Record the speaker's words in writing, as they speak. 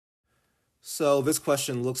So this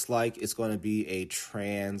question looks like it's going to be a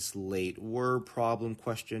translate word problem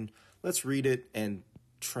question. Let's read it and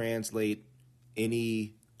translate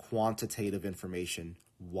any quantitative information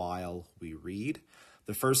while we read.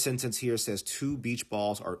 The first sentence here says 2 beach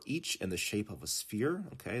balls are each in the shape of a sphere.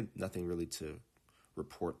 Okay, nothing really to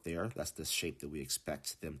report there. That's the shape that we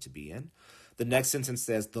expect them to be in. The next sentence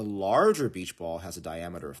says the larger beach ball has a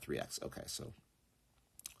diameter of 3x. Okay, so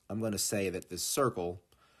I'm going to say that this circle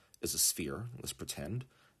is a sphere, let's pretend,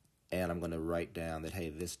 and I'm going to write down that, hey,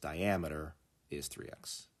 this diameter is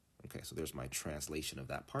 3x. Okay, so there's my translation of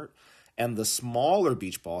that part. And the smaller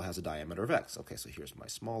beach ball has a diameter of x. Okay, so here's my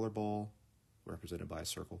smaller ball, represented by a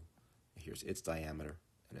circle. Here's its diameter,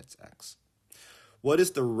 and it's x. What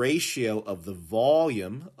is the ratio of the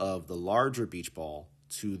volume of the larger beach ball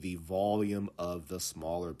to the volume of the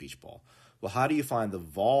smaller beach ball? Well, how do you find the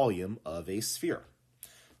volume of a sphere?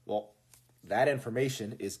 Well, that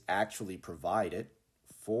information is actually provided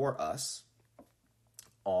for us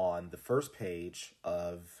on the first page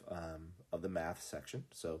of the math section.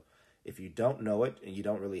 So if you don't know it, and you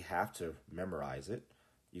don't really have to memorize it,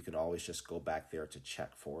 you can always just go back there to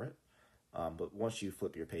check for it. But once you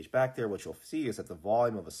flip your page back there, what you'll see is that the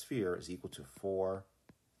volume of a sphere is equal to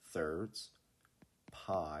 4/3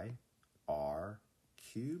 pi r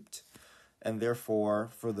cubed. And therefore,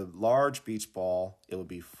 for the large beach ball, it would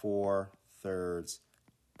be 4/3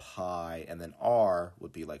 pi, and then r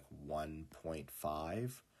would be like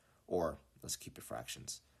 1.5, or let's keep it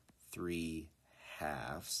fractions,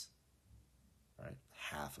 3/2, right?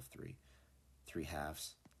 Half of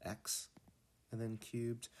 3/2 x, and then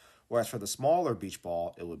cubed. Whereas for the smaller beach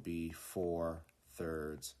ball, it would be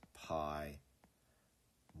 4/3 pi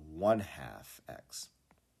 1/2 x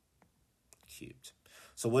cubed.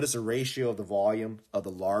 So what is the ratio of the volume of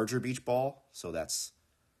the larger beach ball? So that's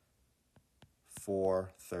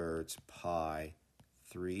 4/3 pi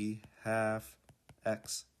 3/2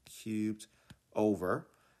 x cubed over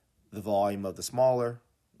the volume of the smaller,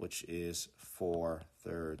 which is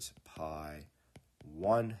 4/3 pi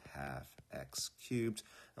 1/2 x cubed.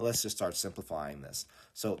 And let's just start simplifying this.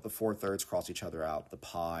 So the 4/3 cross each other out. The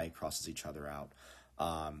pi crosses each other out.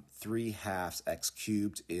 3/2 x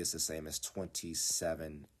cubed is the same as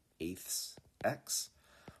 27/8 x.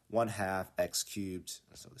 1/2 x cubed,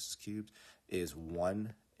 so this is cubed, is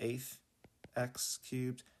 1/8 x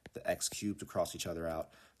cubed. The x cubed across each other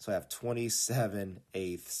out. So I have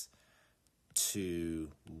 27/8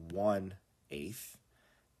 to 1/8.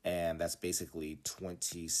 And that's basically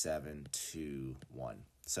 27 to 1.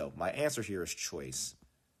 So my answer here is choice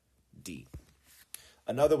D.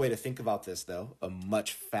 Another way to think about this, though, a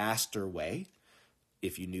much faster way,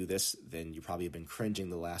 if you knew this, then you probably have been cringing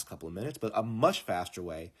the last couple of minutes, but a much faster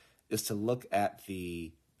way is to look at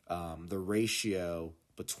the ratio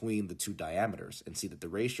between the two diameters and see that the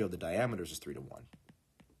ratio of the diameters is 3:1.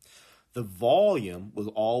 The volume will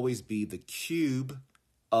always be the cube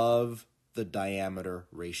of the diameter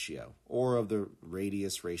ratio or of the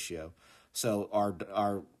radius ratio. So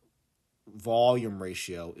our volume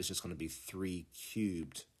ratio is just going to be 3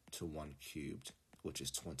 cubed to 1 cubed, which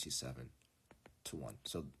is 27 to 1.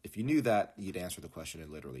 So if you knew that, you'd answer the question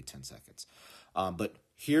in literally 10 seconds. But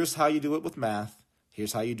here's how you do it with math.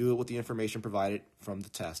 Here's how you do it with the information provided from the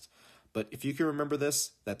test. But if you can remember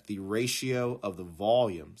this, that the ratio of the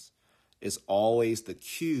volumes is always the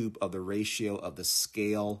cube of the ratio of the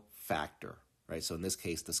scale factor, right? So in this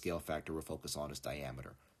case, the scale factor we're focused on is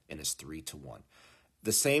diameter, and it's 3:1.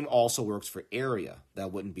 The same also works for area.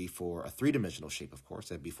 That wouldn't be for a 3-dimensional shape, of course.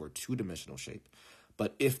 That'd be for a 2-dimensional shape.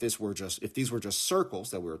 But if these were just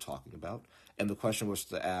circles that we were talking about, and the question was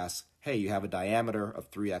to ask, hey, you have a diameter of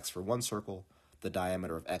 3x for one circle, the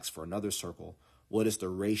diameter of x for another circle, what is the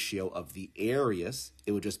ratio of the areas?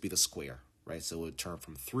 It would just be the square, right? So it would turn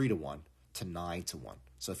from 3:1 to 9:1.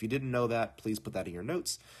 So if you didn't know that, please put that in your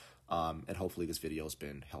notes. And hopefully this video has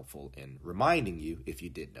been helpful in reminding you if you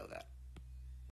did know that.